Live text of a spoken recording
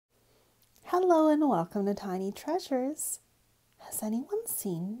Hello and welcome to Tiny Treasures. Has anyone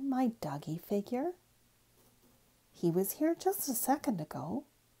seen my Duggee figure? He was here just a second ago.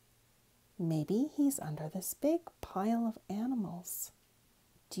 Maybe he's under this big pile of animals.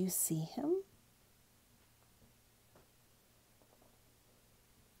 Do you see him?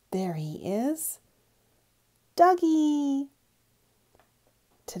 There he is. Duggee!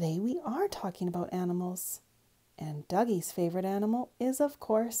 Today we are talking about animals. And Duggee's favorite animal is, of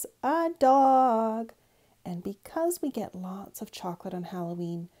course, a dog. And because we get lots of chocolate on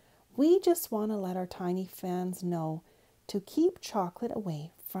Halloween, we just want to let our tiny fans know to keep chocolate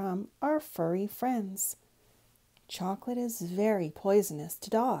away from our furry friends. Chocolate is very poisonous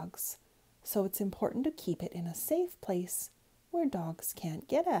to dogs, so it's important to keep it in a safe place where dogs can't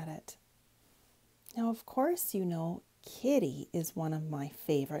get at it. Now, of course, you know Kitty is one of my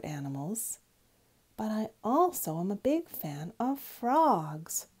favorite animals. But I also am a big fan of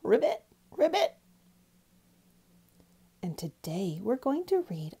frogs. Ribbit, ribbit. And today we're going to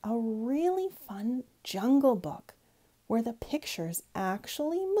read a really fun jungle book where the pictures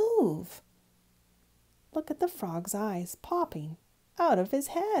actually move. Look at the frog's eyes popping out of his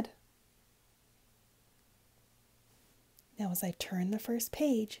head. Now as I turn the first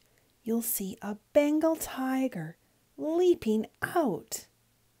page, you'll see a Bengal tiger leaping out.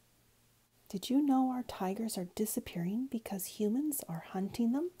 Did you know our tigers are disappearing because humans are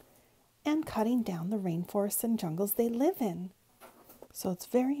hunting them and cutting down the rainforests and jungles they live in? So it's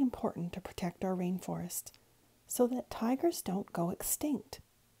very important to protect our rainforest so that tigers don't go extinct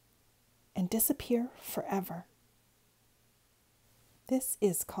and disappear forever. This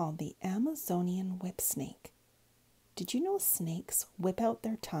is called the Amazonian whip snake. Did you know snakes whip out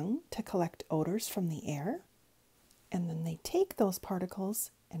their tongue to collect odors from the air? And then they take those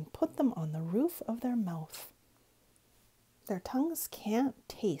particles and put them on the roof of their mouth. Their tongues can't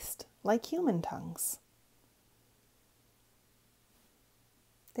taste like human tongues.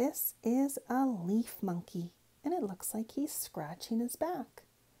 This is a leaf monkey, and it looks like he's scratching his back.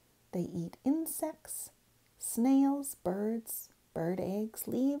 They eat insects, snails, birds, bird eggs,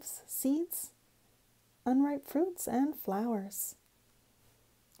 leaves, seeds, unripe fruits, and flowers.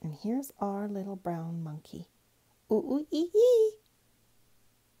 And here's our little brown monkey. Ooh, ooh, ee, ee.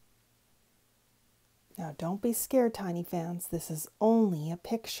 Now, don't be scared, tiny fans. This is only a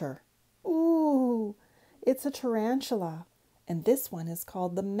picture. Ooh, it's a tarantula. And this one is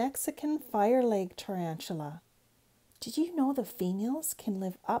called the Mexican fire-leg tarantula. Did you know the females can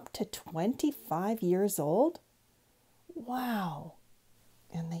live up to 25 years old? Wow.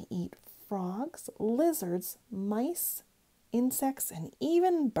 And they eat frogs, lizards, mice, insects, and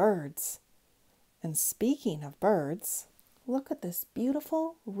even birds. And speaking of birds, look at this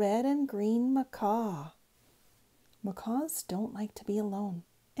beautiful red and green macaw. Macaws don't like to be alone,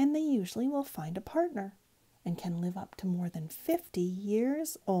 and they usually will find a partner and can live up to more than 50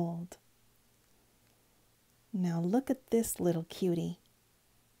 years old. Now look at this little cutie.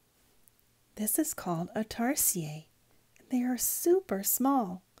 This is called a tarsier. They are super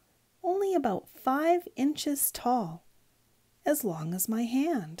small, only about 5 inches tall, as long as my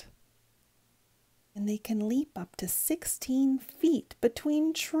hand. And they can leap up to 16 feet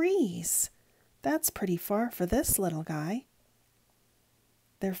between trees. That's pretty far for this little guy.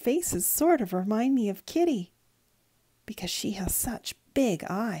 Their faces sort of remind me of Kitty because she has such big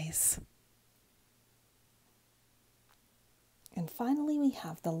eyes. And finally we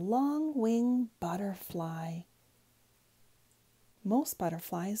have the long-winged butterfly. Most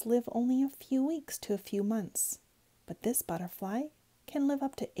butterflies live only a few weeks to a few months, but this butterfly can live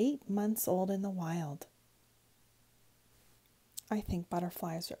up to 8 months old in the wild. I think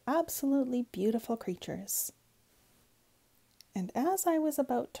butterflies are absolutely beautiful creatures. And as I was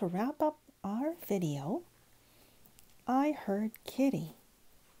about to wrap up our video, I heard Kitty,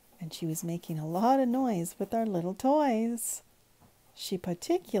 and she was making a lot of noise with our little toys. She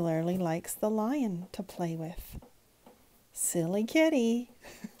particularly likes the lion to play with. Silly Kitty!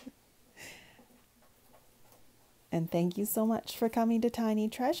 And thank you so much for coming to Tiny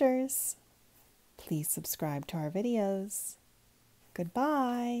Treasures. Please subscribe to our videos.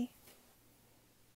 Goodbye.